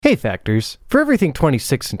Hey Factors, for everything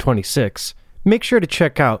 26 and 26, make sure to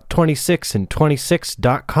check out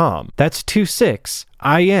 26and26.com. That's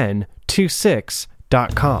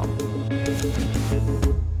 26in26.com.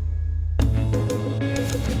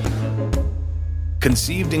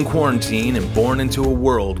 Conceived in quarantine and born into a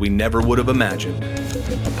world we never would have imagined.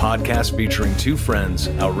 A podcast featuring two friends,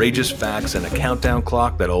 outrageous facts, and a countdown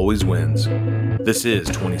clock that always wins. This is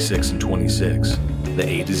 26 and 26, the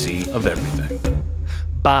A to Z of everything.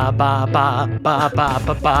 Ba ba ba ba ba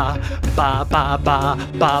ba ba ba ba ba ba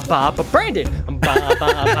ba ba Brandon. Ba ba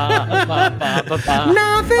ba ba ba ba ba.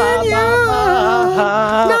 Nothing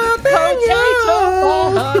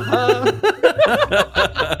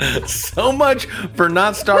new. So much for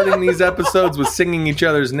not starting these episodes with singing each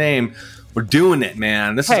other's name. We're doing it,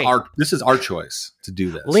 man. This is our choice to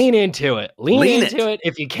do this. Lean into it. Lean into it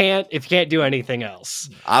if you can't do anything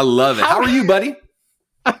else. I love it. How are you, buddy?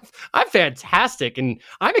 I'm fantastic, and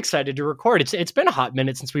I'm excited to record. It's been a hot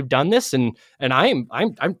minute since we've done this, and I'm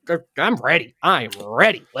ready. I'm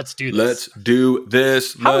ready. Let's do this. Let's do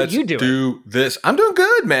this. How are you doing? I'm doing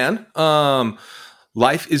good, man.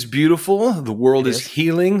 Life is beautiful. The world is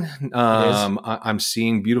healing. I'm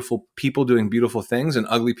seeing beautiful people doing beautiful things, and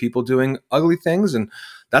ugly people doing ugly things, and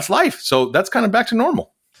that's life. So that's kind of back to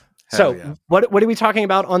normal. What are we talking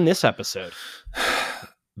about on this episode?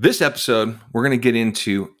 This episode, we're going to get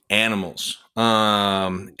into animals,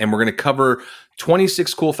 and we're going to cover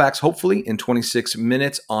 26 cool facts, hopefully in 26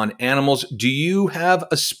 minutes on animals. Do you have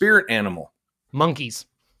a spirit animal? Monkeys.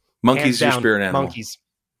 Monkeys, your spirit animal. Monkeys.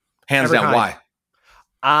 Hands down. Why?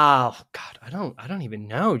 Oh God, I don't even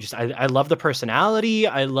know. Just I love the personality.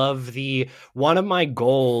 I love one of my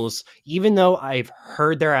goals, even though I've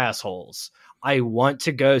heard they're assholes, I want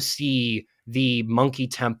to go see the monkey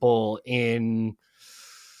temple in,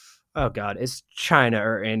 oh God, it's China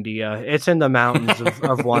or India. It's in the mountains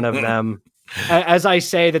of one of them. As I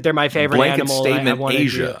say that they're my favorite blanket animal. Statement,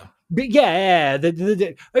 Asia. Yeah.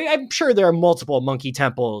 I'm sure there are multiple monkey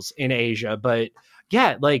temples in Asia, but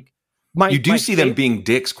yeah, like you do see them being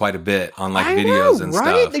dicks quite a bit on like videos and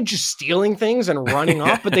right? stuff. They're just stealing things and running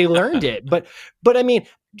off, but they learned it. But I mean,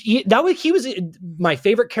 he was my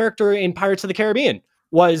favorite character in Pirates of the Caribbean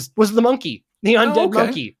was the monkey, the undead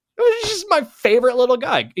monkey. It was just my favorite little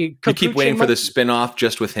guy. You keep waiting for the spinoff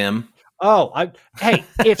just with him.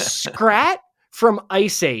 If Scrat from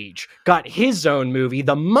Ice Age got his own movie,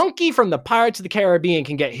 the monkey from the Pirates of the Caribbean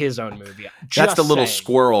can get his own movie. That's the little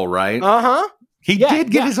squirrel, right? Uh-huh. He did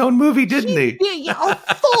get his own movie, didn't he? A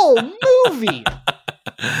full movie.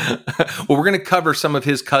 Well, we're going to cover some of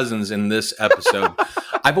his cousins in this episode.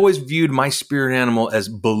 I've always viewed my spirit animal as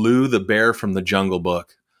Baloo the bear from the Jungle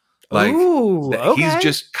Book. Like, he's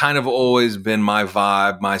just kind of always been my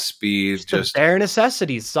vibe, my speed. Just bare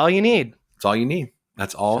necessities. That's all you need. That's all you need.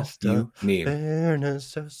 That's all you need. Bare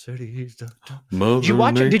necessities. Did you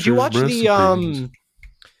watch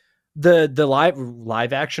the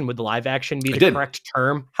live action? Would the live action be the correct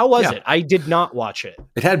term? How was it? I did not watch it.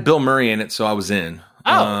 It had Bill Murray in it, so I was in.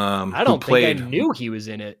 I don't think I knew he was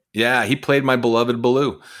in it. Yeah, he played my beloved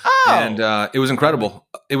Baloo. And it was incredible.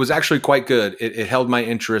 It was actually quite good. It held my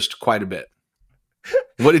interest quite a bit.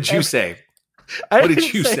 What did you say? What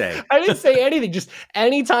did you say? I didn't say anything. Just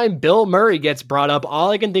anytime Bill Murray gets brought up, all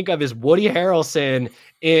I can think of is Woody Harrelson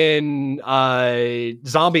in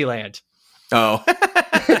Zombieland. Oh,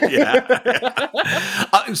 yeah.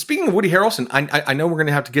 Speaking of Woody Harrelson, I know we're going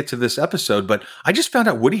to have to get to this episode, but I just found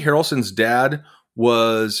out Woody Harrelson's dad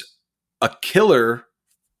was a killer,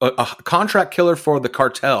 a contract killer for the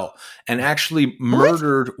cartel, and actually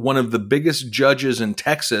murdered one of the biggest judges in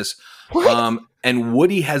Texas. And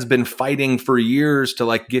Woody has been fighting for years to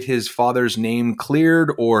like get his father's name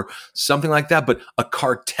cleared or something like that. But a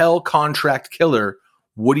cartel contract killer,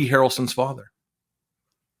 Woody Harrelson's father.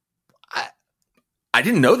 I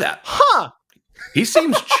didn't know that. Huh. He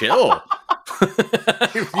seems chill.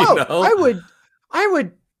 I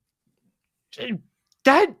would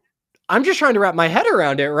that I'm just trying to wrap my head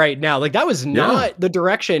around it right now. Like that was not the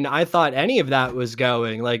direction I thought any of that was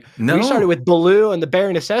going. Like we started with Baloo and the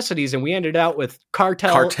bare necessities and we ended out with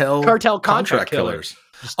cartel contract killers.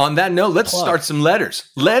 On that note, let's start some letters.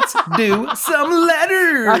 Let's do some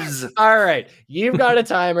letters. All right. You've got a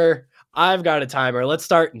timer. I've got a timer. Let's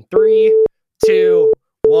start in 3, 2,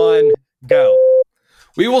 1, go.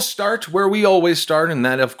 We will start where we always start, and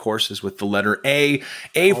that, of course, is with the letter A.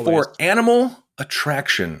 A for animal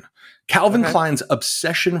attraction. Calvin Klein's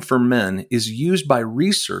obsession for men is used by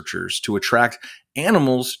researchers to attract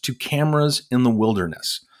animals to cameras in the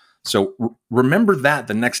wilderness. So remember that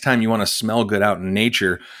the next time you want to smell good out in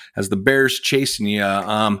nature as the bear's chasing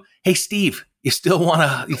you. Hey, Steve, You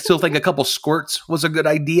still think a couple squirts was a good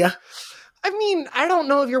idea? I mean, I don't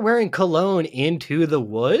know if you're wearing cologne into the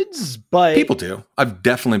woods, but People do. I've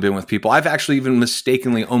definitely been with people. I've actually even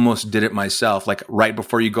mistakenly almost did it myself. Like right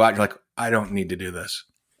before you go out, you're like, I don't need to do this.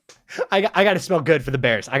 I got to smell good for the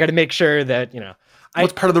bears. I got to make sure that, Well,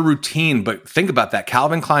 it's part of the routine, but think about that.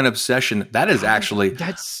 Calvin Klein obsession. That is actually,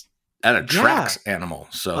 that attracts animal.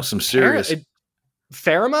 So some serious.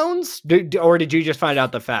 Pheromones? Or did you just find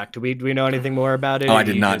out the fact? Do we know anything more about it? Oh, I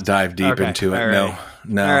did not dive deep into it. Right.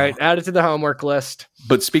 No. All right, add it to the homework list.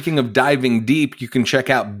 But speaking of diving deep, you can check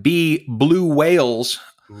out blue whales.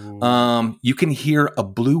 You can hear a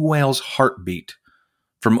blue whale's heartbeat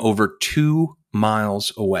from over 2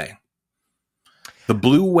 miles away. The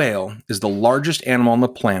blue whale is the largest animal on the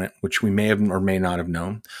planet, which we may have or may not have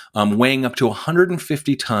known, weighing up to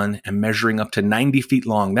 150 ton and measuring up to 90 feet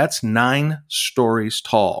long. That's 9 stories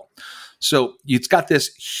tall. So it's got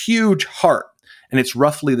this huge heart, and it's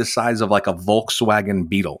roughly the size of like a Volkswagen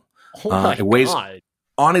Beetle. It weighs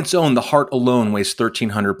on its own. The heart alone weighs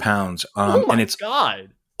 1,300 pounds, and it's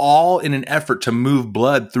all in an effort to move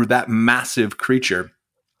blood through that massive creature.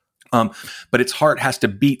 But its heart has to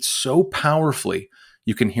beat so powerfully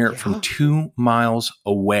you can hear it from 2 miles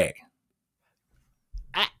away.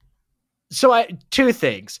 So two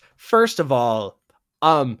things. First of all,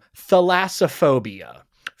 thalassophobia,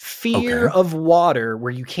 fear of water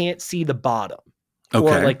where you can't see the bottom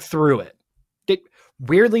or like through it.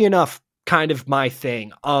 Weirdly enough, kind of my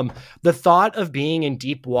thing. The thought of being in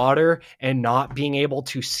deep water and not being able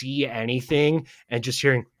to see anything and just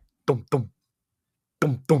hearing dum dum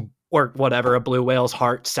dum dum or whatever a blue whale's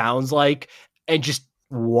heart sounds like, and just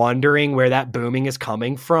wondering where that booming is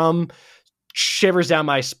coming from, shivers down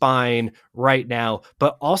my spine right now.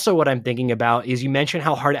 But also what I'm thinking about is you mentioned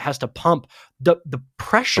how hard it has to pump, the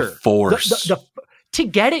pressure, the force to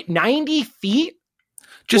get it 90 feet.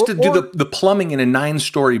 Just to do the plumbing in a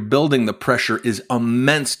 9-story building, the pressure is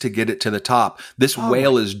immense to get it to the top. This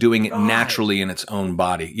whale is doing it naturally in its own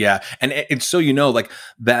body. Yeah. And it's so, like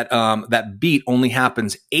that beat only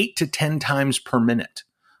happens 8 to 10 times per minute.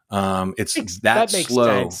 That makes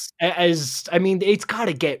slow. Sense. It's got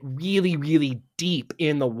to get really, really deep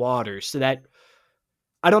in the water. So that,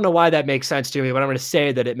 I don't know why that makes sense to me, but I'm going to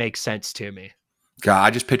say that it makes sense to me. God,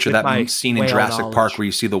 I just picture that scene in Jurassic Park where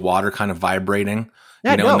you see the water kind of vibrating.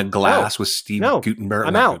 In the glass with Steve Gutenberg.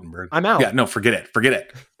 I'm out. Yeah, no, forget it. Forget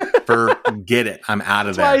it. I'm out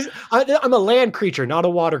of there. I'm a land creature, not a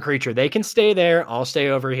water creature. They can stay there. I'll stay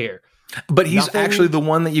over here. But he's actually the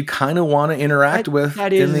one that you kind of want to interact with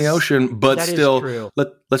in the ocean. But still,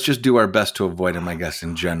 let's just do our best to avoid him, I guess,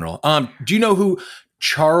 in general. Do you know who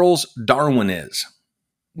Charles Darwin is?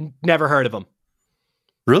 Never heard of him.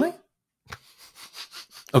 Really?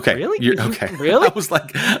 Okay. Really? Okay. Really? I was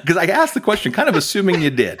like, because I asked the question, kind of assuming you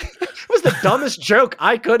did. It was the dumbest joke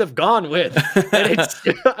I could have gone with. And it's,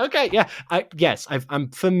 okay. Yeah. I'm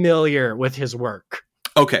familiar with his work.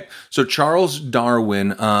 Okay. So Charles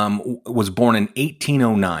Darwin was born in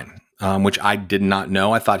 1809, which I did not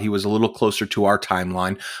know. I thought he was a little closer to our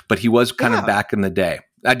timeline, but he was kind of back in the day.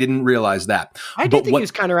 I didn't realize that. I did think he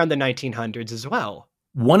was kind of around the 1900s as well.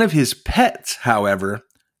 One of his pets, however,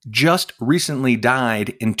 just recently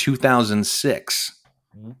died in 2006.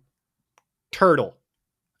 Turtle.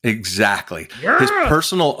 Exactly. Yeah. His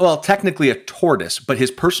technically a tortoise, but his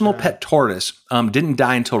personal pet tortoise didn't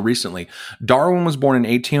die until recently. Darwin was born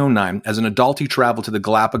in 1809. As an adult, he traveled to the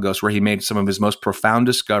Galapagos, where he made some of his most profound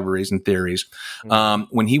discoveries and theories.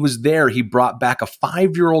 When he was there, he brought back a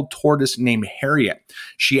 5-year-old tortoise named Harriet.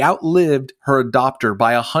 She outlived her adopter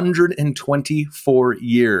by 124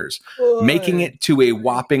 years, making it to a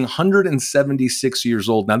whopping 176 years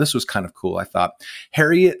old. Now, this was kind of cool, I thought.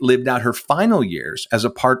 Harriet lived out her final years as a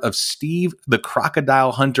part of Steve the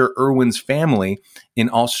crocodile hunter Irwin's family in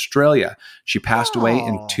Australia. She passed away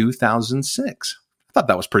in 2006. I thought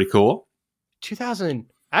that was pretty cool.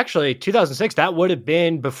 2006, that would have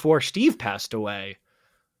been before Steve passed away.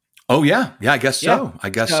 Oh, yeah. Yeah, I guess so. I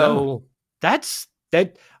guess so. That's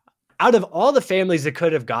that. Out of all the families that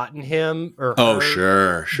could have gotten him, or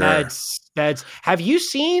sure. That's. Have you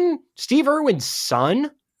seen Steve Irwin's son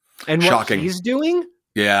and what he's doing?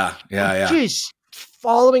 Yeah. Just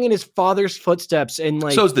following in his father's footsteps, and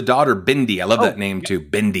like. So is the daughter Bindi. I love that name too,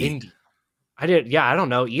 Bindi. I don't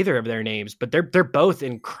know either of their names, but they're both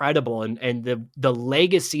incredible, and the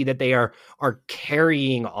legacy that they are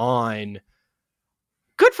carrying on.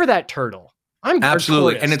 Good for that turtle. I'm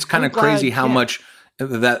absolutely, and it's kind of crazy how much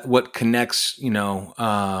that what connects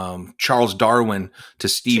Charles Darwin to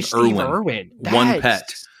Steve Irwin. One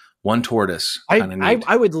pet, one tortoise.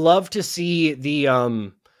 I would love to see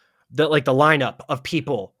the the lineup of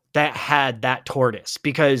people that had that tortoise,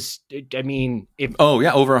 because I mean, if over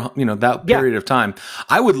that period of time.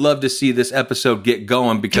 I would love to see this episode get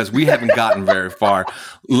going because we haven't gotten very far.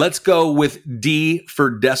 Let's go with D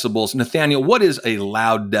for decibels. Nathaniel, what is a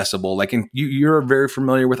loud decibel? Like, you're very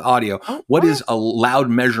familiar with audio. What is a loud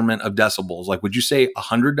measurement of decibels? Like, would you say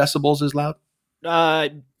 100 decibels is loud?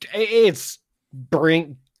 It's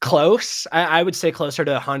close. I would say closer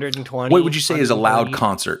to 120. What would you say is a loud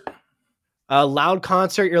concert? A loud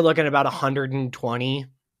concert, you're looking at about 120.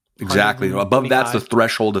 Exactly. Above that's the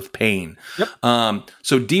threshold of pain. Yep.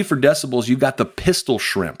 So D for decibels, you got the pistol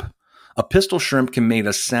shrimp. A pistol shrimp can make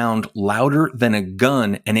a sound louder than a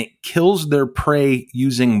gun, and it kills their prey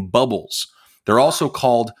using bubbles. They're also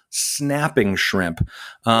called snapping shrimp.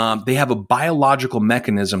 They have a biological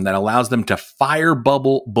mechanism that allows them to fire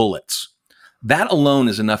bubble bullets. That alone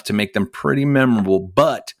is enough to make them pretty memorable,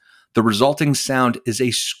 but the resulting sound is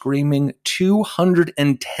a screaming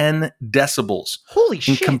 210 decibels. Holy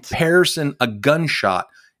shit. In comparison, a gunshot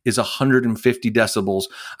is 150 decibels.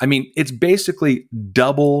 I mean, it's basically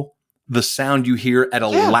double the sound you hear at a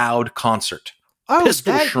loud concert.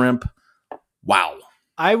 Pistol shrimp. Wow.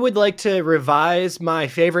 I would like to revise my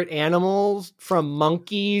favorite animals from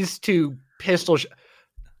monkeys to pistol.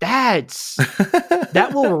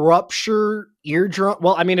 That will rupture eardrum.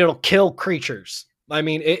 Well, I mean, it'll kill creatures. I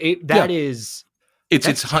mean, it's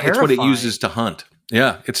what it uses to hunt.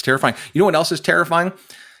 Yeah, it's terrifying. You know what else is terrifying?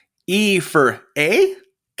 E for A,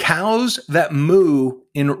 cows that moo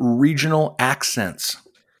in regional accents.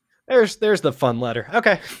 There's the fun letter.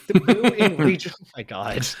 Okay. The moo in regional. Oh my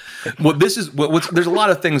God. Well, this is there's a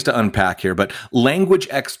lot of things to unpack here, but language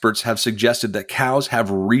experts have suggested that cows have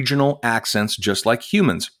regional accents just like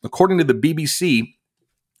humans. According to the BBC,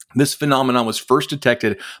 this phenomenon was first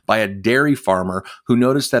detected by a dairy farmer who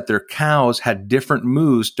noticed that their cows had different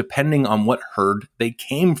moos depending on what herd they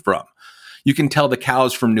came from. You can tell the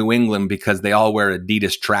cows from New England because they all wear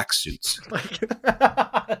Adidas tracksuits.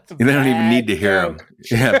 They don't even need to hear them.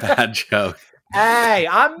 Yeah, bad joke. Hey,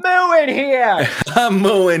 I'm mooing here. I'm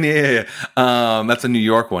mooing here. That's a New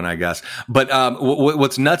York one, I guess. But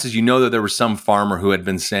what's nuts is that there was some farmer who had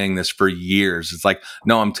been saying this for years. It's like,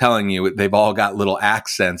 no, I'm telling you, they've all got little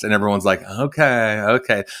accents. And everyone's like,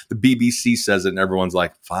 okay. The BBC says it and everyone's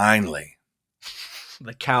like, finally.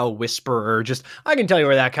 The cow whisperer. I can tell you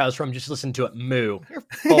where that cow's from. Just listen to it moo. You're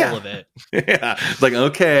full of it. Yeah. It's like,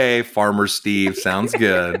 okay, Farmer Steve. Sounds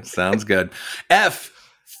good. Sounds good. F,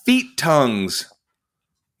 feet tongues.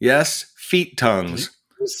 Yes, feet tongues.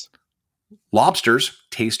 Lobsters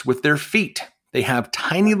taste with their feet. They have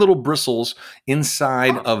tiny little bristles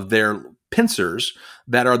inside of their pincers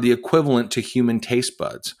that are the equivalent to human taste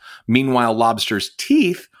buds. Meanwhile, lobsters'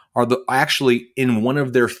 teeth are actually in one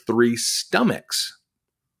of their 3 stomachs.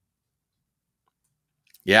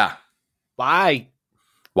 Yeah. Why?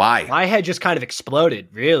 My head just kind of exploded,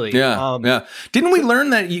 really. Yeah. Didn't we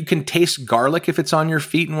learn that you can taste garlic if it's on your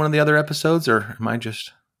feet in one of the other episodes, or am I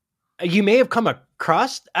just... You may have come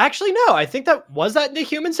across... Actually, no. I think that in the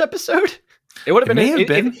humans episode. It would have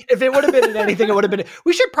been. If it would have been in anything, it would have been...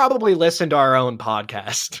 We should probably listen to our own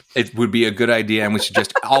podcast. It would be a good idea, and we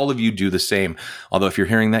suggest all of you do the same. Although if you're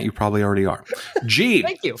hearing that, you probably already are. G.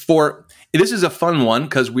 Thank you. This is a fun one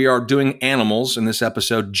because we are doing animals in this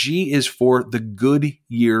episode. G is for the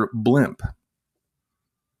Goodyear blimp.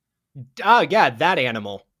 Oh, yeah, that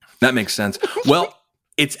animal. That makes sense. Well,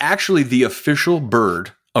 it's actually the official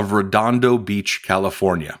bird of Redondo Beach,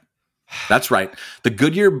 California. That's right. The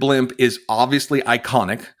Goodyear blimp is obviously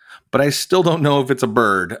iconic, but I still don't know if it's a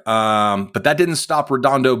bird. But that didn't stop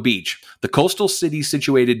Redondo Beach, the coastal city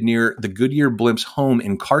situated near the Goodyear blimp's home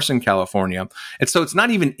in Carson, California. And so it's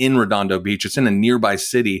not even in Redondo Beach. It's in a nearby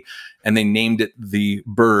city, and they named it the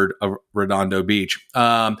bird of Redondo Beach.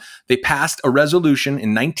 They passed a resolution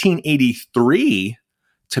in 1983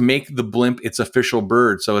 to make the blimp its official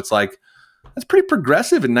bird. So it's like, that's pretty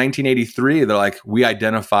progressive in 1983. They're like, we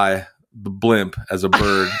identify the blimp as a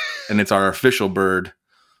bird, and it's our official bird.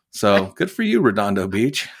 So good for you, Redondo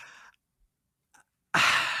Beach.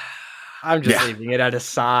 I'm just leaving it at a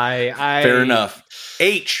sigh. Fair enough.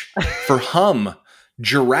 H for hum.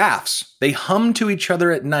 Giraffes. They hum to each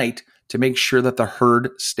other at night to make sure that the herd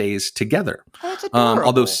stays together. Oh, that's adorable.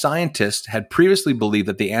 Although scientists had previously believed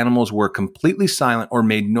that the animals were completely silent or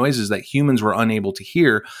made noises that humans were unable to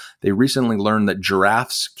hear, they recently learned that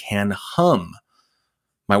giraffes can hum.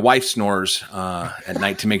 My wife snores at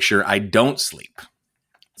night to make sure I don't sleep.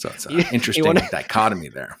 So it's an interesting dichotomy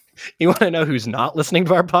there. You want to know who's not listening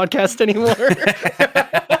to our podcast anymore?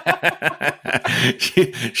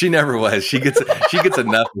 she never was. She gets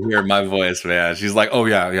enough to hear my voice, man. She's like, oh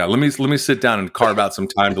yeah. Let me sit down and carve out some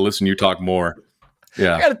time to listen to you talk more.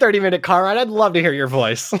 Yeah. I got a 30-minute car ride. I'd love to hear your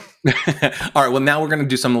voice. All right. Well, now we're going to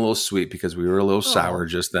do something a little sweet because we were a little sour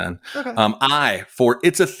just then. Okay. For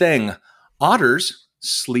it's a thing. Otters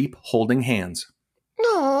sleep holding hands.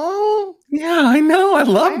 No. Yeah, I know. I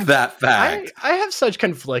loved that fact. I have such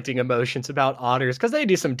conflicting emotions about otters because they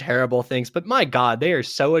do some terrible things, but my God, they are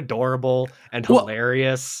so adorable and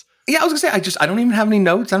hilarious. Yeah, I was gonna say I don't even have any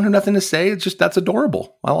notes. I don't have nothing to say. It's just that's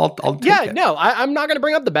adorable. I'll take it. No, I'm not gonna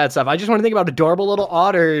bring up the bad stuff. I just want to think about adorable little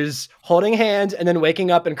otters holding hands and then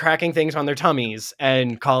waking up and cracking things on their tummies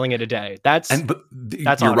and calling it a day. That's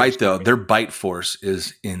you're right though. Their bite force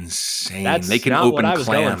is insane. That's they can not open what I was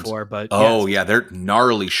clams. Going for, but yeah, their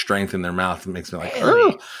gnarly strength in their mouth makes me like,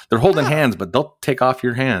 really? They're holding hands, but they'll take off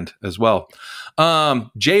your hand as well.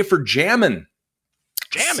 J for jammin'.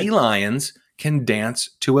 Sea lions can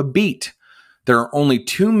dance to a beat. There are only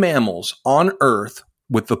 2 mammals on Earth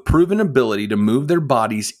with the proven ability to move their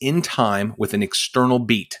bodies in time with an external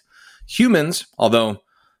beat. Humans, although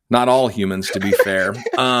not all humans to be fair,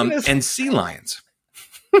 and sea lions.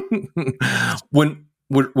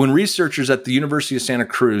 When researchers at the University of Santa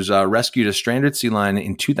Cruz rescued a stranded sea lion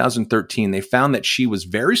in 2013, they found that she was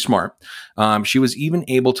very smart. She was even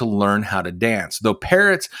able to learn how to dance. Though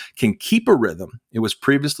parrots can keep a rhythm, it was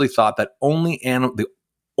previously thought that the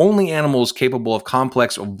only animals capable of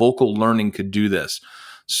complex vocal learning could do this.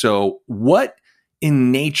 So what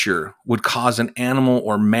in nature would cause an animal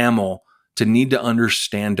or mammal to need to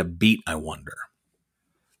understand a beat, I wonder?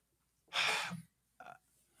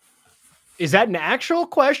 Is that an actual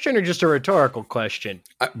question or just a rhetorical question?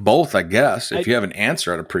 Both, I guess. If you have an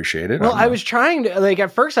answer, I'd appreciate it. Well, I was trying to, like,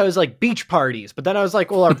 at first I was like, beach parties. But then I was like,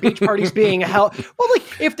 well, are beach parties being held? Well,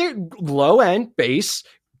 like, if they're low-end bass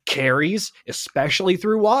carries, especially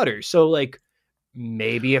through water. So, like,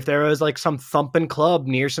 maybe if there was, like, some thumping club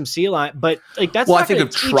near some sea lion. But, like, that's I think of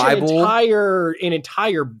tribal... an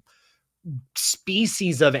entire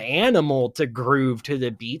species of animal to groove to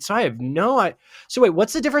the beat. So I have so wait,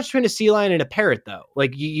 what's the difference between a sea lion and a parrot though?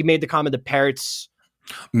 Like you made the comment that parrots,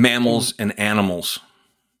 mammals and animals.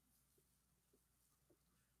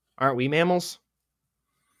 Aren't we mammals?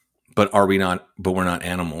 But are we not? But we're not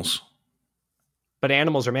animals. But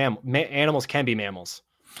animals are animals can be mammals.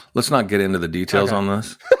 Let's not get into the details on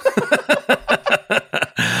this.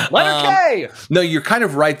 Letter K. No, you're kind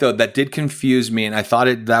of right though. That did confuse me, and I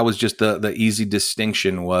thought that was just the easy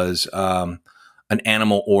distinction was an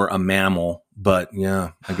animal or a mammal. But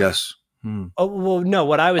yeah, I guess. Oh well, no.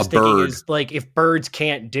 What I was thinking is like if birds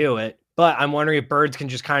can't do it, but I'm wondering if birds can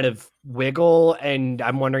just kind of wiggle, and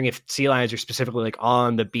I'm wondering if sea lions are specifically like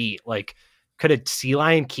on the beat. Like, could a sea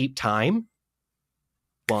lion keep time?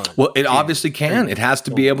 Well, it obviously can. It has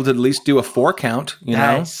to be able to at least do a 4 count. You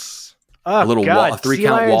know. Oh, a little God. a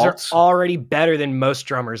 3-count waltz. Are already better than most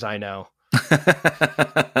drummers I know.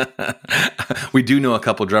 We do know a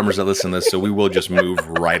couple drummers that listen to this, so we will just move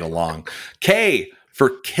right along. K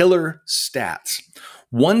for killer stats.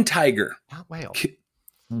 One tiger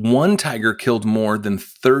killed more than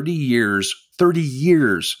 30 years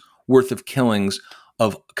worth of killings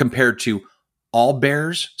compared to all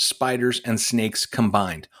bears, spiders, and snakes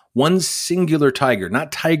combined. One singular tiger,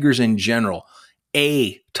 not tigers in general,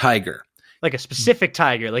 a tiger. Like a specific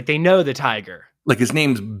tiger, like they know the tiger. Like his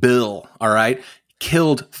name's Bill, all right?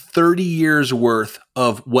 Killed 30 years worth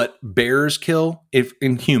of what bears kill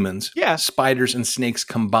in humans. Yeah. Spiders and snakes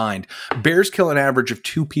combined. Bears kill an average of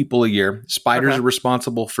 2 people a year. Spiders are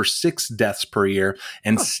responsible for 6 deaths per year.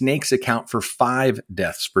 And snakes account for 5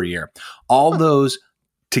 deaths per year. All those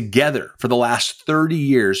together for the last 30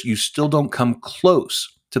 years, you still don't come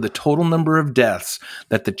close to the total number of deaths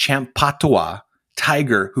that the Champatwa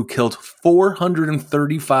tiger who killed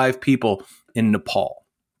 435 people in Nepal.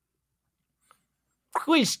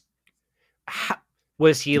 Was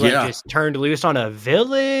he like just turned loose on a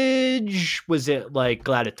village? Was it like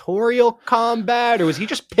gladiatorial combat, or was he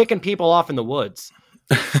just picking people off in the woods?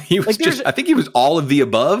 He was I think he was all of the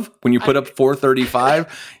above when you put up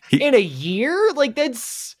 435 in a year. Like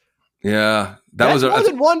that's more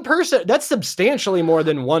than one person. That's substantially more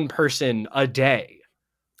than one person a day.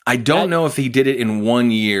 I don't know if he did it in 1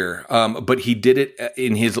 year, but he did it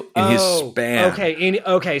in his span.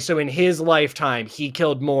 Okay. So in his lifetime, he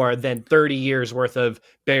killed more than 30 years worth of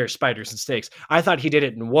bears, spiders, and snakes. I thought he did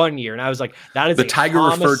it in 1 year, and I was like, that is the tiger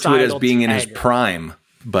referred to it as being in his prime.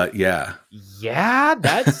 But yeah,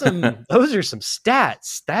 that's some. Those are some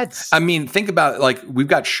stats. I mean, think about like we've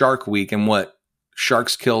got Shark Week, and what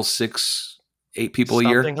sharks kill 6-8 people a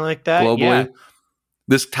year. Something like that. Globally. Yeah.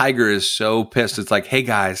 This tiger is so pissed. It's like, hey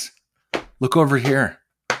guys, look over here.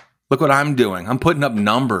 Look what I'm doing. I'm putting up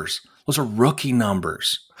numbers. Those are rookie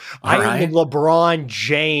numbers. All I am LeBron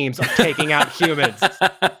James of taking out humans.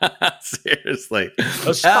 Seriously.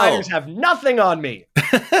 Those spiders have nothing on me.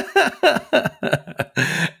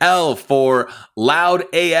 L for loud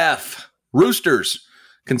AF. Roosters.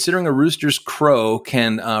 Considering a rooster's crow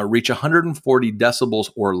can reach 140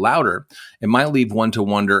 decibels or louder, it might leave one to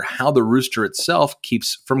wonder how the rooster itself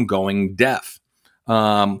keeps from going deaf.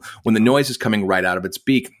 When the noise is coming right out of its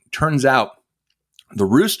beak, turns out the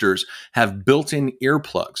roosters have built-in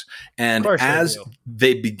earplugs, and as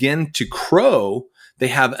they begin to crow, they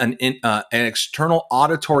have an external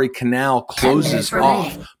auditory canal closes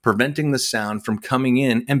off, preventing the sound from coming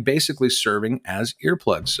in and basically serving as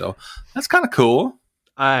earplugs. So that's kind of cool.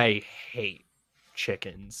 I hate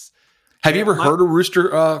chickens. Have you ever heard a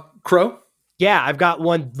rooster crow? Yeah, I've got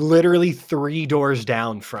one literally 3 doors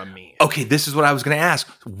down from me. Okay, this is what I was going to ask.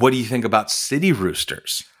 What do you think about city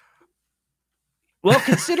roosters? Well,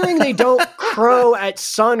 considering they don't crow at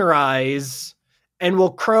sunrise and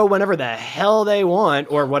will crow whenever the hell they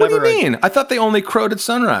want or whatever. What do you mean? I thought they only crowed at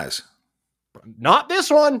sunrise. Not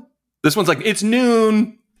this one. This one's like, it's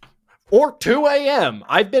noon. Or 2 a.m.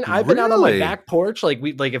 I've been out on my Really? back porch,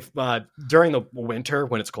 if during the winter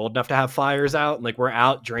when it's cold enough to have fires out, and like we're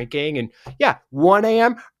out drinking, and 1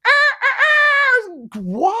 a.m.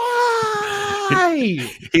 Why?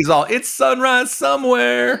 He's all, it's sunrise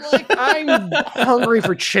somewhere. Like, I'm hungry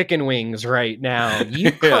for chicken wings right now.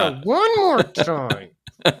 You crow one more time.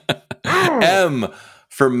 M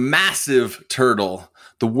for massive turtle.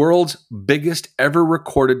 The world's biggest ever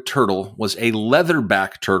recorded turtle was a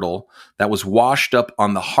leatherback turtle that was washed up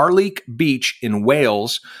on the Harlech Beach in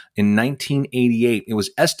Wales in 1988. It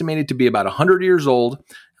was estimated to be about 100 years old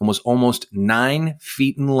and was almost 9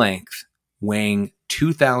 feet in length, weighing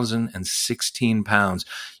 2,016 pounds.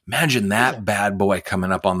 Imagine that bad boy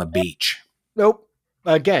coming up on the beach. Nope.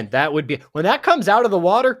 Again, that would be, when that comes out of the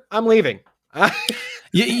water, I'm leaving.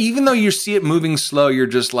 Even though you see it moving slow, you're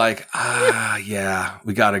just like, yeah,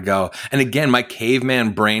 we got to go. And again, my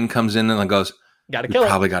caveman brain comes in and goes,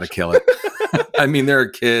 probably got to kill it. I mean, there are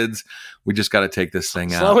kids. We just got to take this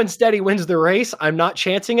thing out. Slow and steady wins the race. I'm not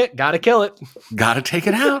chancing it. Got to kill it. Got to take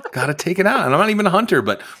it out. Got to take it out. And I'm not even a hunter,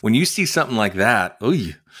 but when you see something like that,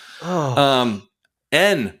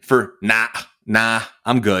 N for nah,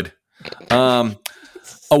 I'm good. A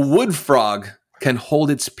wood frog can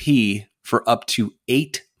hold its pee for up to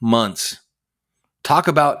 8 months. Talk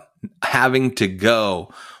about having to go.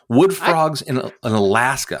 Wood frogs in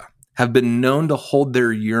Alaska have been known to hold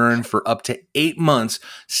their urine for up to 8 months,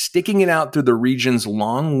 sticking it out through the region's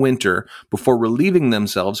long winter before relieving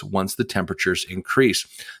themselves once the temperatures increase.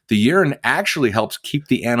 The urine actually helps keep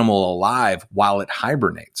the animal alive while it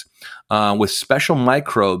hibernates, with special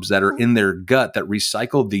microbes that are in their gut that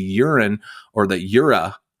recycle the urine or the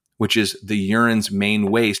ura, which is the urine's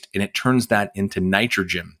main waste, and it turns that into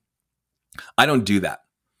nitrogen. I don't do that.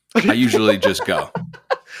 I usually just go.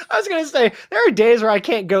 I was going to say, there are days where I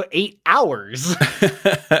can't go 8 hours.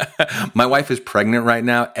 My wife is pregnant right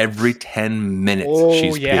now. Every 10 minutes,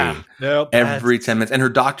 she's peeing. Nope, every 10 minutes. And her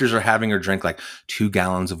doctors are having her drink like 2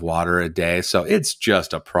 gallons of water a day. So it's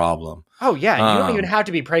just a problem. Oh, yeah. You don't even have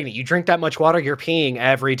to be pregnant. You drink that much water, you're peeing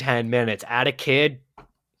every 10 minutes. Add a kid.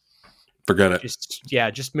 Forget it.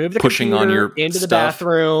 Just move the pushing on your into the stuff.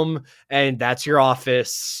 bathroom, and that's your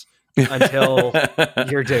office until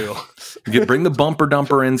you're due. Bring the bumper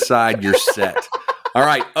dumper inside, you're set. All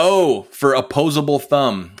right. O for opposable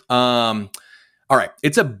thumb. All right.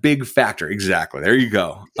 It's a big factor. Exactly. There you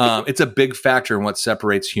go. It's a big factor in what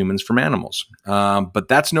separates humans from animals. But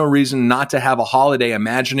that's no reason not to have a holiday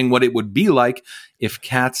imagining what it would be like if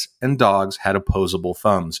cats and dogs had opposable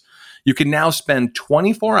thumbs. You can now spend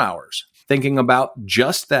 24 hours thinking about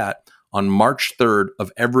just that on March 3rd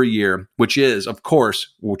of every year, which is, of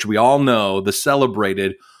course, which we all know, the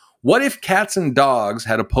celebrated What If Cats and Dogs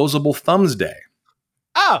Had Opposable Thumbs Day.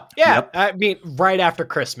 Oh, yeah. Yep. I mean, right after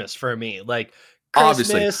Christmas for me. Like,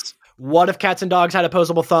 Christmas, Obviously. What If Cats and Dogs Had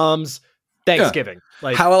Opposable Thumbs? Thanksgiving. Yeah.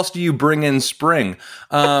 Like, how else do you bring in spring?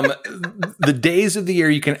 The days of the year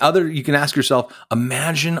you can ask yourself,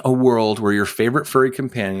 imagine a world where your favorite furry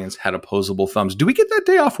companions had opposable thumbs. Do we get that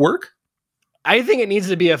day off work? I think it needs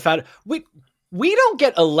to be we don't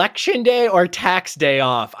get election day or tax day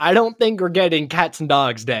off. I don't think we're getting cats and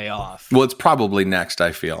dogs day off. Well, it's probably next,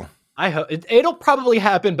 I feel. I hope it'll probably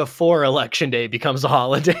happen before Election Day becomes a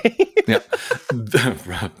holiday. Yeah,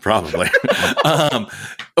 probably.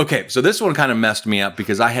 Okay, so this one kind of messed me up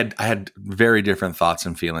because I had very different thoughts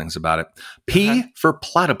and feelings about it. P for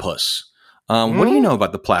platypus. What do you know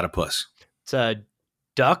about the platypus? It's a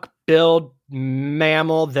duck-billed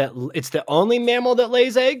mammal it's the only mammal that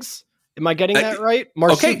lays eggs. Am I getting that right?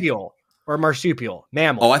 Marsupial or marsupial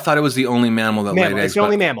mammal. Oh, I thought it was the only mammal that laid eggs. It's the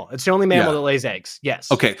only mammal. It's the only mammal that lays eggs.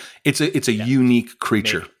 Yes. Okay. It's a unique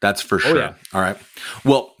creature. Maybe. That's for sure. Yeah. All right.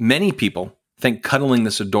 Well, many people think cuddling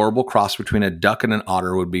this adorable cross between a duck and an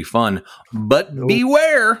otter would be fun, but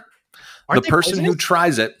beware. The person who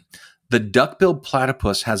tries it, the duck-billed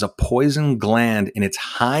platypus has a poison gland in its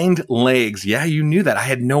hind legs. Yeah, you knew that. I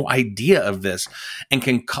had no idea of this. And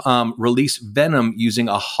can release venom using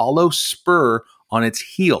a hollow spur on its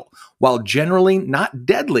heel. While generally not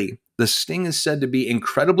deadly, the sting is said to be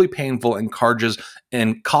incredibly painful and causes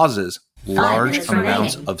large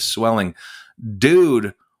amounts of swelling.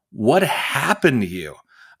 Dude, what happened to you?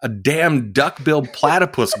 A damn duck-billed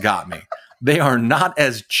platypus got me. They are not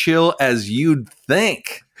as chill as you'd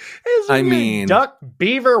think. I mean, duck,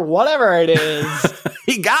 beaver, whatever it is.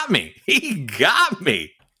 He got me.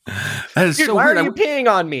 That is Dude, so why weird. are you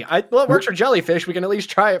peeing on me? It works for jellyfish. We can at least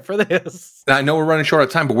try it for this. I know we're running short of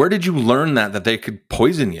time, but where did you learn that they could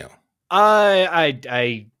poison you?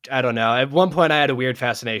 I don't know. At one point, I had a weird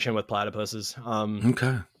fascination with platypuses.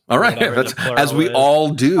 Okay. All right. That's as we all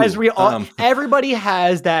do. As we all, everybody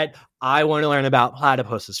has that I want to learn about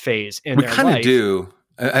platypuses phase in their life. We kind of do.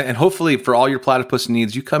 And hopefully for all your platypus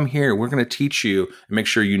needs, you come here. We're going to teach you and make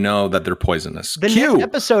sure you know that they're poisonous. The next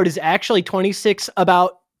episode is actually 26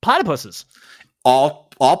 about platypuses.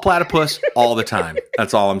 All platypus all the time.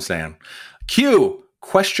 That's all I'm saying. Q,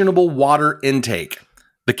 questionable water intake.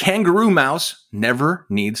 The kangaroo mouse never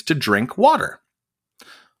needs to drink water.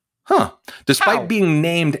 Despite being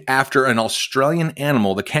named after an Australian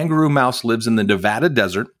animal, the kangaroo mouse lives in the Nevada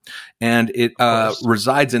desert, and it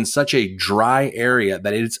resides in such a dry area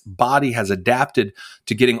that its body has adapted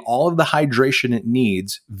to getting all of the hydration it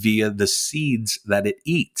needs via the seeds that it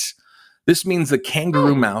eats. This means the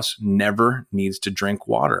kangaroo mouse never needs to drink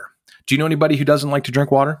water. Do you know anybody who doesn't like to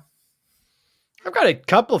drink water? I've got a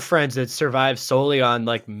couple of friends that survive solely on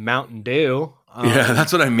like Mountain Dew. Yeah,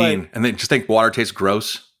 that's what I mean. And they just think water tastes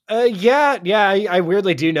gross. I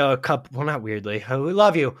weirdly do know a couple. Well, not weirdly. We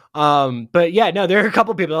love you. But yeah, no, there are a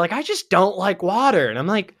couple people like, I just don't like water. And I'm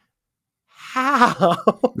like, how?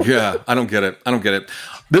 Yeah, I don't get it.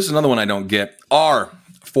 This is another one I don't get. R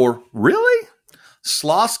for really?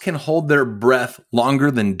 Sloths can hold their breath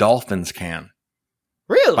longer than dolphins can.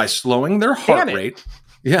 Really? By slowing their heart rate.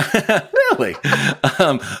 Yeah, really.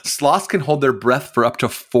 Sloths can hold their breath for up to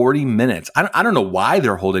 40 minutes. I don't know why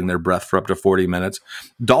they're holding their breath for up to 40 minutes.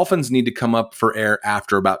 Dolphins need to come up for air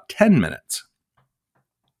after about 10 minutes.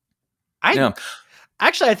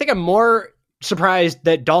 Actually, I think I'm more surprised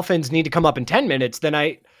that dolphins need to come up in 10 minutes than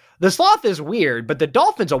the sloth is weird, but the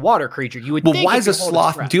dolphin's a water creature. You would think. Well, why is a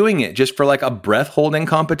sloth doing it? Just for like a breath holding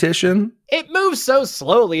competition? It moves so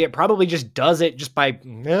slowly. It probably just does it just by.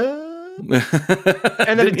 And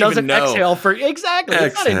then it doesn't exhale for exactly.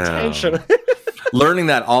 It's not intentional. Learning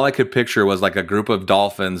that, all I could picture was like a group of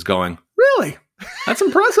dolphins going, "Really? That's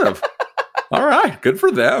impressive. All right, good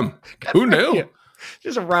for them. Who knew?"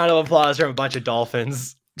 Just a round of applause from a bunch of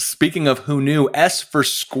dolphins. Speaking of who knew, S for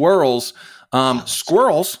squirrels.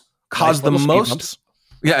 Squirrels cause the most.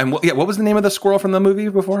 Yeah, and what was the name of the squirrel from the movie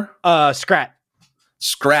before? Scrat.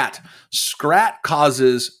 Scrat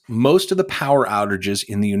causes most of the power outages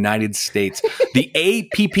in the United States. The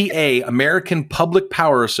APPA, American Public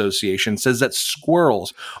Power Association, says that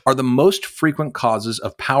squirrels are the most frequent causes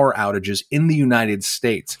of power outages in the United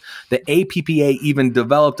States. The APPA even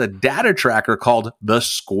developed a data tracker called the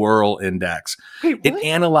Squirrel Index. Wait, it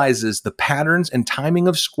analyzes the patterns and timing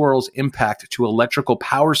of squirrels' impact to electrical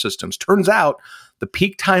power systems. Turns out the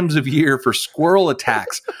peak times of year for squirrel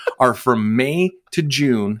attacks are from May to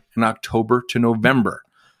June and October to November.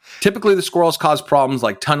 Typically, the squirrels cause problems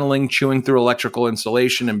like tunneling, chewing through electrical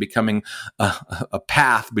insulation, and becoming a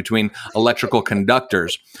path between electrical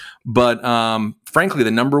conductors. But frankly,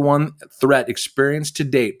 the number one threat experienced to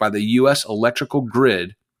date by the U.S. electrical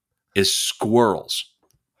grid is squirrels.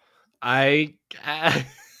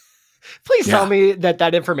 Please tell me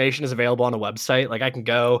that information is available on a website. Like I can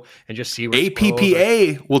go and just see.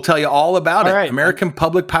 APPA will tell you all about it. Right. American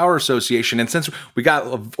Public Power Association. And since we got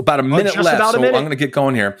about a minute left, I'm going to get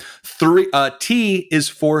going here. T is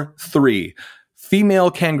for 3.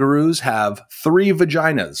 Female kangaroos have 3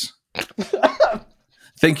 vaginas.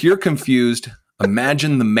 Think you're confused?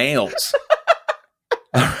 Imagine the males.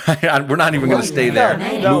 We're not even going to stay there.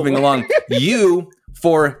 No. Moving along. U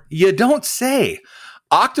for you don't say.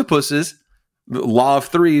 Octopuses, the law of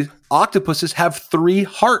three, octopuses have 3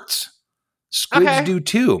 hearts. Squids do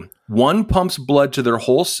too. 1 pumps blood to their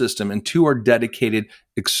whole system, and 2 are dedicated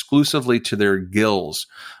exclusively to their gills,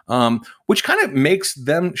 which kind of makes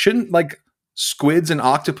them, shouldn't like squids and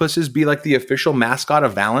octopuses be like the official mascot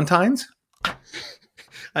of Valentine's?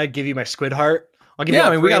 I'd give you my squid heart. I'll give Yeah, you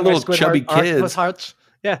I mean, we got little chubby kids. Hearts.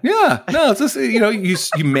 Yeah. Yeah, no, it's just,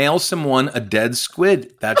 you mail someone a dead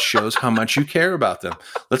squid. That shows how much you care about them.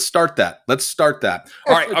 Let's start that.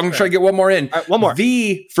 All right, I'm going to try to get one more in. All right, one more.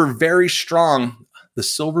 V for very strong. The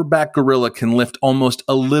silverback gorilla can lift almost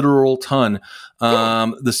a literal ton.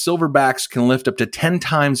 The silverbacks can lift up to 10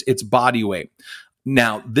 times its body weight.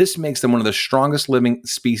 Now, this makes them one of the strongest living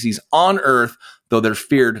species on Earth, though they're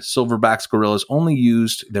feared. Silverbacks gorillas only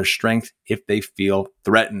use their strength if they feel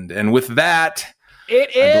threatened. And with that,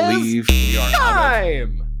 it I believe we are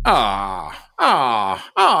time.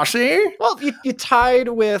 See? Well, you tied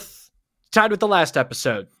with the last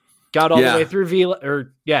episode. Got all the way through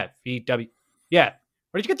VW. Yeah.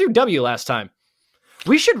 Where did you get through W last time?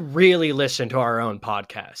 We should really listen to our own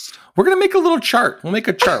podcast. We're gonna make a little chart. We'll make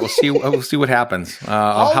a chart. We'll see. We'll see what happens.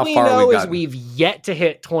 All how we far know we is got. we've yet to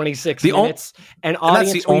hit 26 minutes, and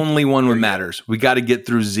that's the only one that matters. We got to get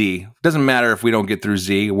through Z. Doesn't matter if we don't get through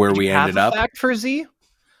Z where we ended up. Fact for Z?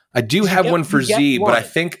 I do have one for Z, but I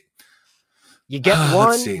think you get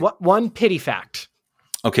one pity fact.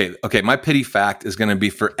 Okay. My pity fact is going to be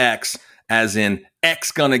for X, as in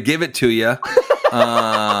X gonna give it to you.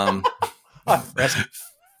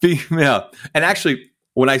 Female. And actually,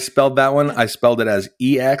 when I spelled that one, I spelled it as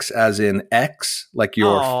EX, as in X, like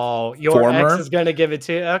your former. X is going to give it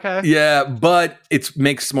to you. Okay. Yeah, but it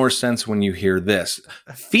makes more sense when you hear this.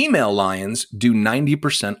 Female lions do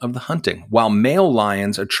 90% of the hunting, while male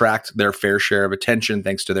lions attract their fair share of attention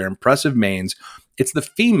thanks to their impressive manes. It's the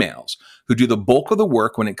females who do the bulk of the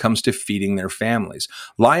work when it comes to feeding their families.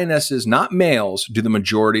 Lionesses, not males, do the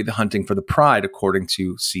majority of the hunting for the pride, according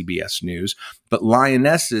to CBS News. But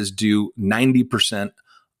lionesses do 90%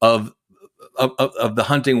 of the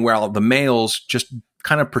hunting, while the males just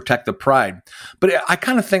kind of protect the pride. But I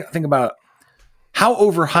kind of think about how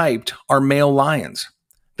overhyped are male lions.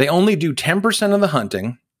 They only do 10% of the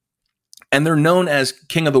hunting, and they're known as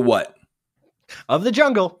king of the what? Of the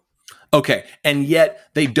jungle. Okay, and yet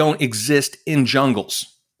they don't exist in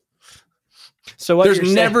jungles. So what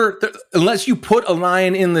there's never, unless you put a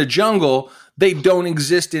lion in the jungle, they don't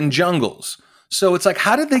exist in jungles. So it's like,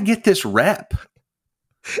 how did they get this rep?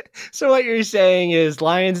 So what you're saying is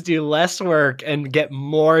lions do less work and get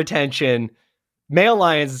more attention. Male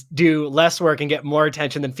lions do less work and get more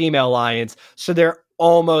attention than female lions. So they're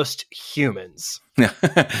almost humans. And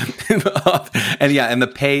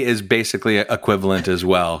the pay is basically equivalent as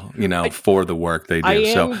well, for the work they do. I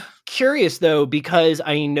am curious though, because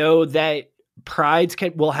I know that prides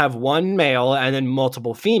will have one male and then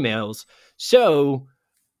multiple females. So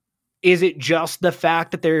is it just the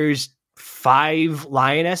fact that there's 5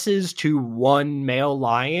 lionesses to 1 male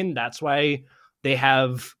lion? That's why they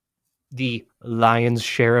have the lion's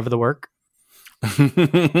share of the work.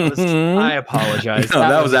 I apologize. No,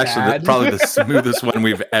 that was actually probably the smoothest one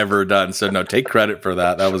we've ever done. So no, take credit for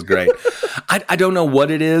that. That was great. I don't know what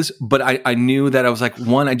it is, but I knew that I was like,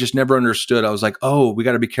 I just never understood. I was like, oh, we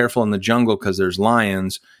got to be careful in the jungle because there's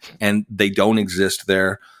lions and they don't exist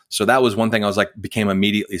there. So that was one thing I was like, became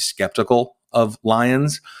immediately skeptical of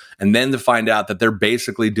lions. And then to find out that they're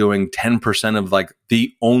basically doing 10% of like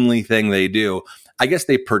the only thing they do. I guess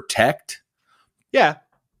they protect. Yeah.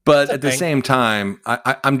 But at the same time,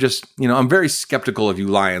 I'm just, I'm very skeptical of you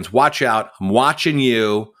lions. Watch out. I'm watching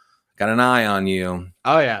you. Got an eye on you.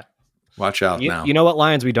 Oh, yeah. Watch out now. You know what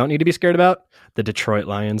lions we don't need to be scared about? The Detroit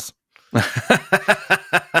Lions.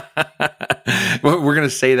 We're going to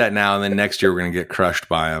say that now, and then next year we're going to get crushed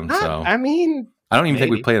by them. So I mean... I don't even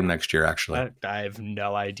think we play them next year, actually. I have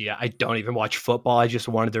no idea. I don't even watch football. I just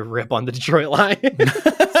wanted to rip on the Detroit Lions.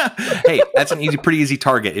 Hey, that's an pretty easy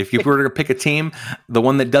target. If you were to pick a team, the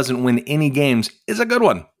one that doesn't win any games is a good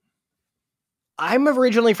one. I'm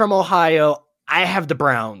originally from Ohio. I have the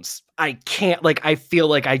Browns. I can't, I feel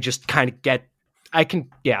like I just kind of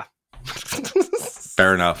yeah.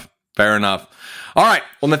 Fair enough. All right.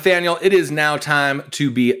 Well, Nathaniel, it is now time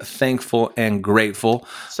to be thankful and grateful.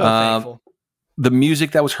 So thankful. The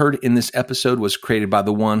music that was heard in this episode was created by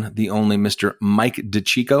the one, the only Mr. Mike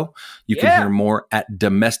DeChico. You can hear more at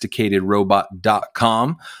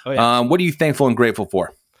domesticatedrobot.com. Oh, yeah. What are you thankful and grateful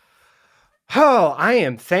for? Oh, I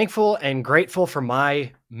am thankful and grateful for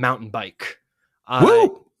my mountain bike.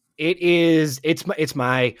 Woo!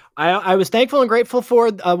 I was thankful and grateful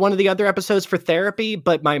for one of the other episodes for therapy,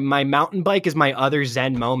 but my mountain bike is my other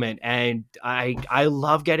Zen moment. And I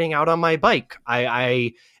love getting out on my bike.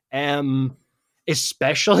 I am,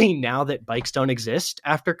 especially now that bikes don't exist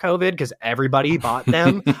after COVID because everybody bought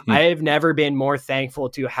them. I have never been more thankful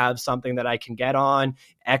to have something that I can get on,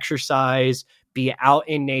 exercise, be out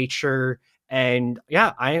in nature. And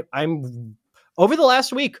yeah, I'm over the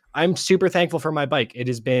last week, I'm super thankful for my bike.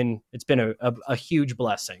 It's been a huge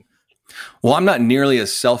blessing. Well, I'm not nearly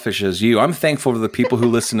as selfish as you. I'm thankful for the people who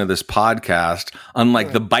listen to this podcast,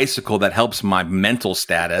 unlike the bicycle that helps my mental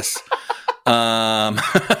status.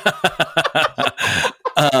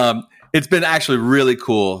 It's been actually really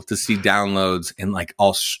cool to see downloads in like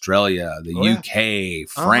Australia, the UK,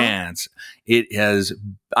 France. It has,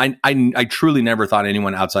 I truly never thought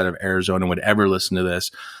anyone outside of Arizona would ever listen to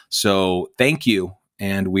this. So thank you.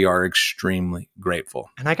 And we are extremely grateful.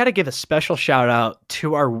 And I got to give a special shout out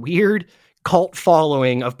to our weird cult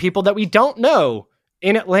following of people that we don't know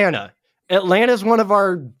in Atlanta. Atlanta is one of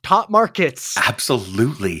our top markets.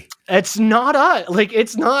 Absolutely. It's not us. Like,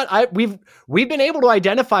 it's not. We've been able to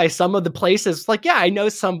identify some of the places. Like, yeah, I know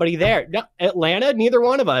somebody there. No, Atlanta, neither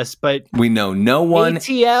one of us, but we know no one.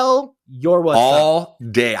 ATL, you're what's all up.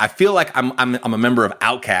 Day. I feel like I'm a member of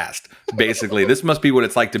Outkast. Basically, this must be what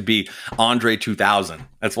it's like to be Andre 2000.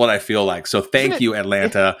 That's what I feel like. So thank you,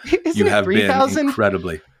 Atlanta. You have been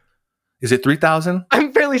incredibly. Is it 3,000?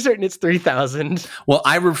 I'm fairly certain it's 3,000. Well,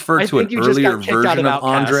 I refer to an earlier version of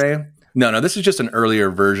Andre. No, this is just an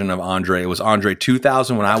earlier version of Andre. It was Andre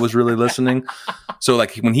 2000 when I was really listening. So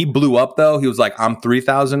like when he blew up though, he was like, I'm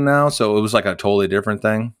 3,000 now. So it was like a totally different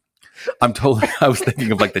thing. I was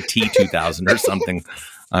thinking of like the T2000 or something.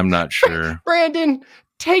 I'm not sure. Brandon,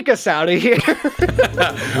 take us out of here.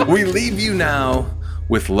 We leave you now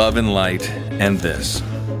with love and light and this.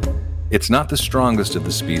 It's not the strongest of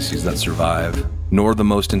the species that survive, nor the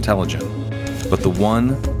most intelligent, but the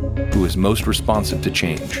one who is most responsive to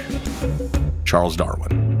change. Charles Darwin.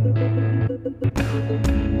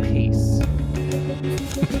 Peace.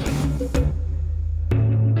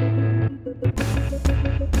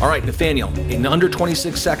 All right, Nathaniel, in under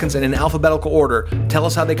 26 seconds and in alphabetical order, tell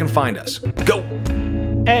us how they can find us. Go!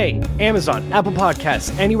 A, Amazon, Apple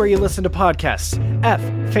Podcasts, anywhere you listen to podcasts. F,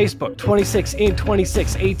 Facebook, 26 in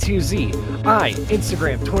 26 A2Z. I,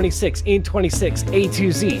 Instagram, 26 in 26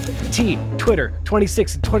 A2Z. T, Twitter,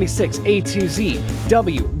 26 in 26 A2Z.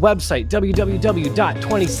 W, website,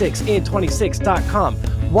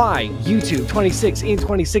 www.26in26.com. Y, YouTube, 26 in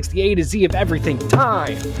 26, the A to Z of everything.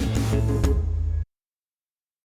 Time!